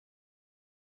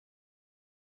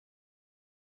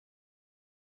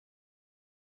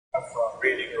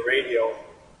reading a radio,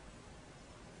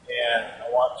 and I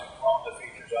want to clone the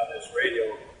features on this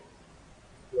radio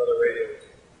to other radios.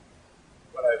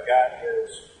 What I've got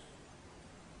is,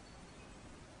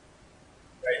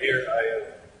 right here, I have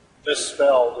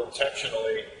misspelled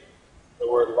intentionally the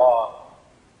word long.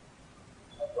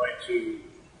 I'm going to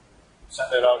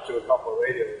send it out to a couple of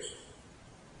radios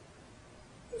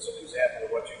as an example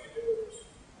of what you can do with this.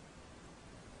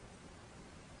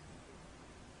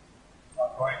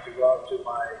 I'm going to go out to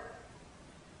my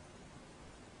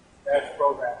batch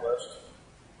program list.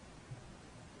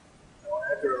 I will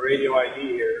enter a radio ID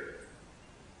here.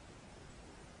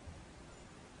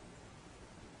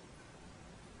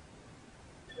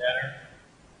 Hit enter.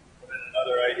 Put in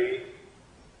another ID.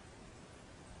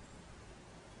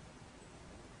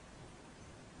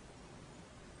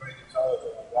 I'm going to tell it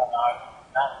that I'm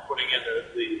not putting in the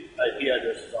IP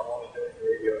addresses, I'm only doing the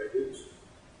radio IDs.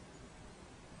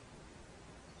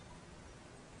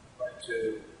 I'm going to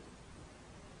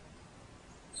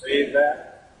save that.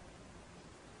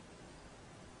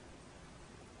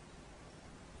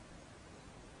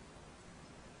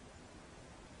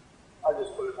 I'll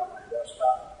just put it on my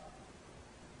desktop.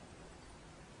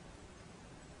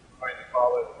 I'm going to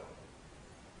call it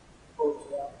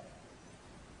OTAP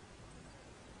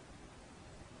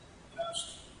Test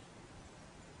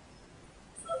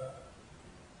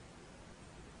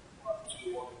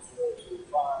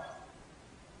 7.121.025.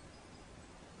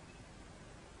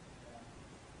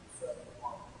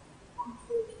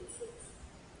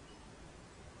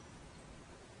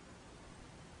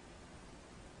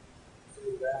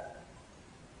 That.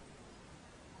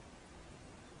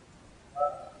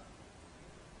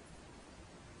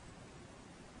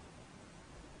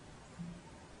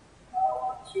 I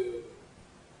want to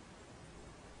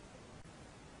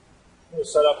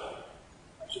set up,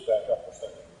 I should back up a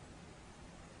second.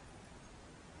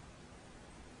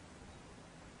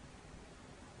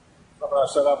 So I'm going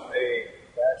to set up a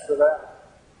batch for that.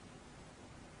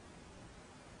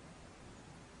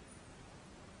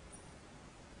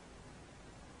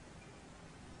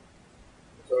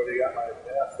 It's already got my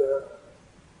path there.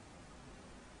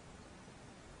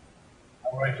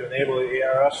 I'm going to enable the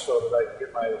ARS so that I can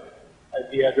get my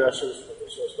IP addresses for the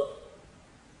system.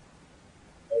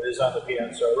 That is on the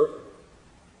PN server.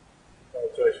 No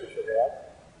choice we should have.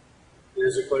 It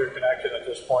is a clear connection at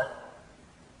this point.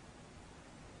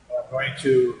 And I'm going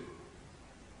to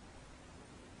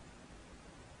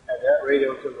add that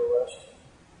radio to the list,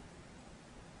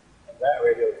 and that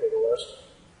radio to the list.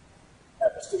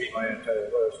 Happens to be my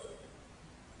entire list.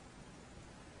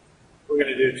 We're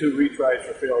going to do 2 retries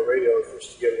for failed radios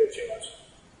just to give it a chance.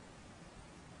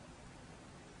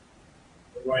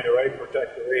 We're going to write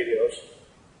protect the radios,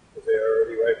 because they are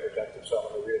already write protected, so I'm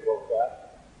going to re-invoke that.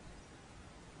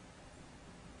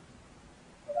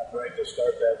 And I'm going to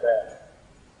start that batch.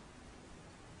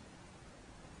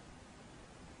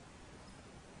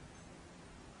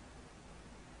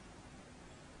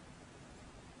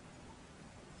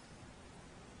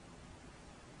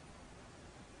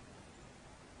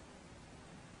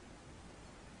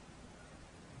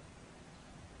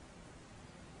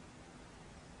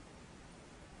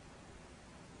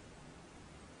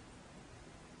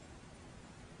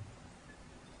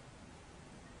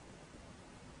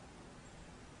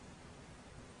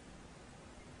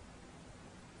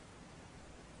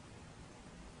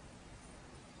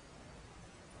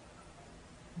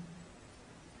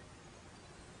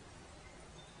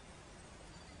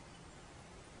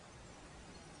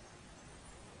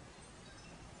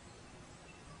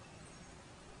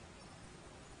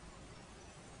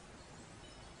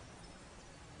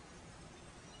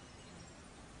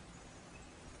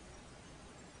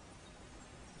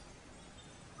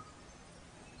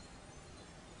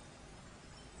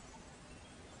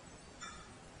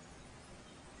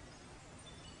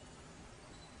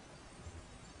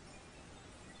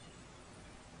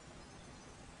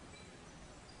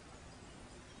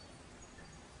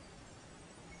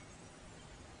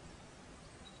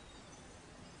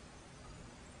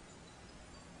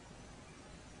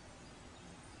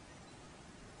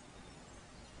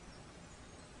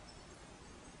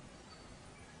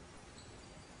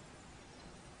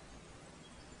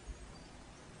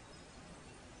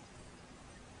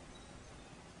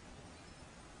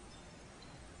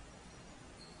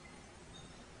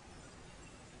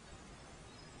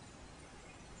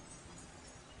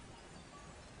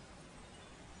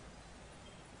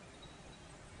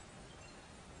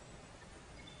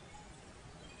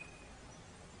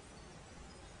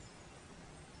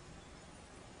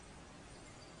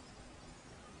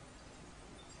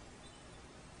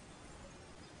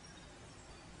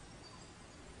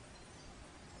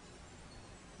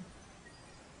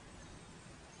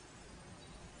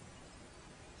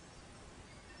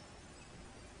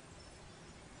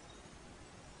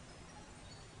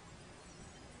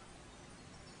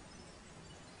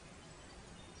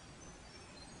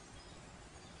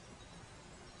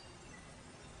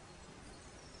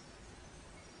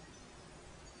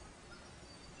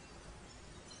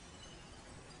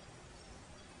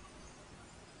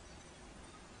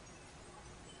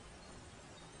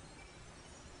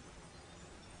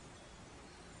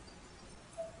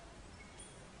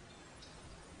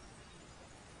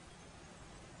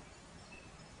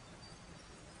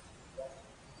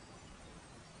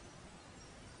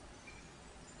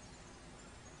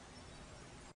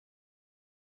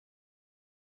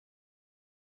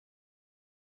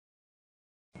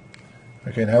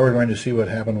 Okay, now we're going to see what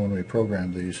happened when we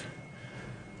programmed these.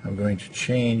 I'm going to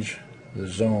change the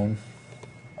zone.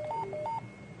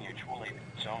 Mutual aid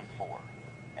zone 4,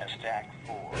 stack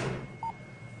 4.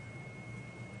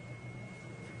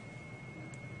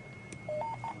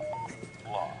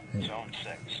 Law, zone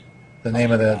 6. The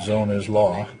name of that zone is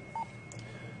law.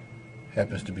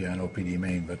 Happens to be on OPD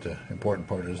main, but the important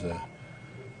part is the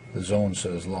zone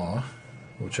says law.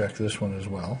 We'll check this one as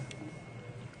well.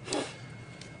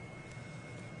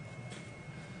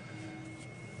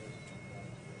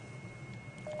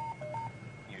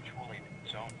 Mutual aid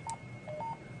zone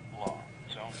law,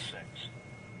 zone 6.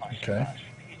 Okay.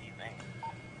 PD main.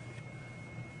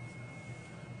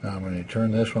 Now I'm going to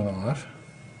turn this one off.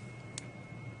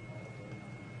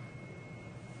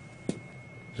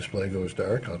 Display goes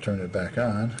dark. I'll turn it back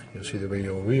on. You'll see the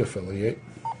radio will reaffiliate.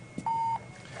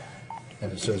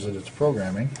 And it says that it's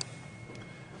programming.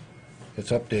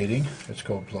 It's updating its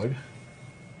code plug.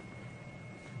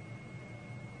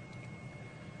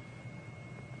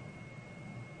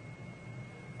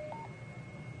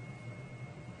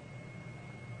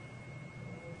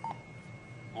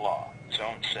 Law,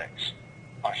 zone 6.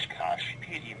 Oshkosh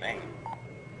PD main.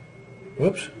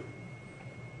 Whoops.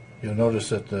 You'll notice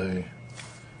that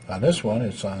on this one,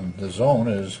 it's on the zone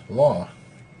is law.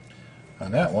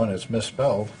 On that one, it's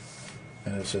misspelled,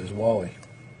 and it says Wally.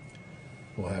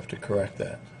 We'll have to correct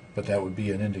that. But that would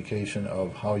be an indication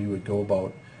of how you would go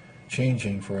about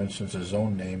changing, for instance, a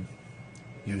zone name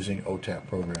using OTAP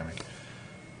programming.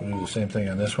 We'll do the same thing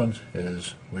on this one,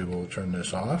 is we will turn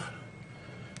this off.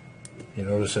 You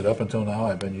notice that up until now,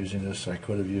 I've been using this. I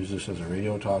could have used this as a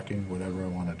radio talking, whatever I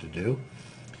wanted to do.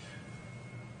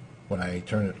 When I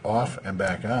turn it off and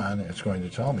back on, it's going to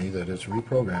tell me that it's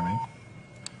reprogramming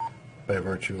by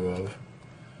virtue of,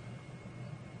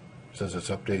 it says it's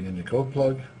updating the code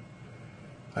plug.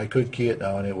 I could key it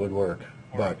now and it would work,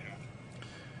 but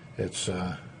it's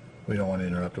we don't want to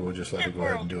interrupt it. We'll just let it go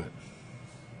ahead and do it.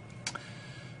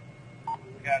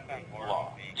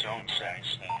 Law, zone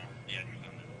 6.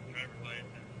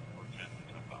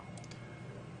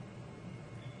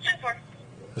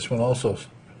 This one also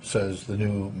says the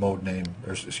new mode name,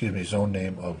 or excuse me, zone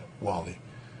name of Wally.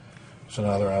 So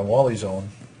now they're on Wally zone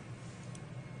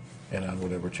and on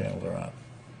whatever channel they're on.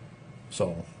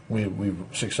 So we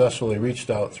successfully reached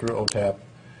out through OTAP.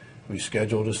 We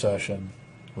scheduled a session.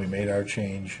 We made our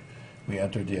change. We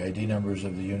entered the ID numbers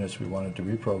of the units we wanted to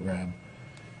reprogram.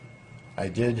 I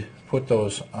did put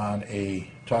those on a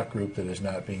talk group that is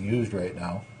not being used right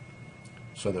now,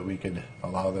 so that we could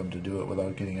allow them to do it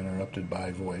without getting interrupted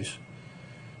by voice.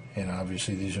 And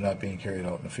obviously these are not being carried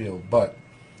out in the field, but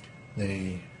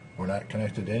they were not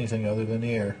connected to anything other than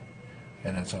the air,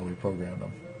 and that's how we programmed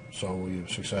them. So we've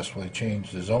successfully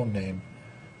changed the zone name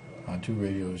on 2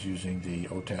 radios using the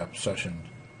OTAP session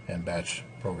and batch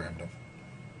programmed them.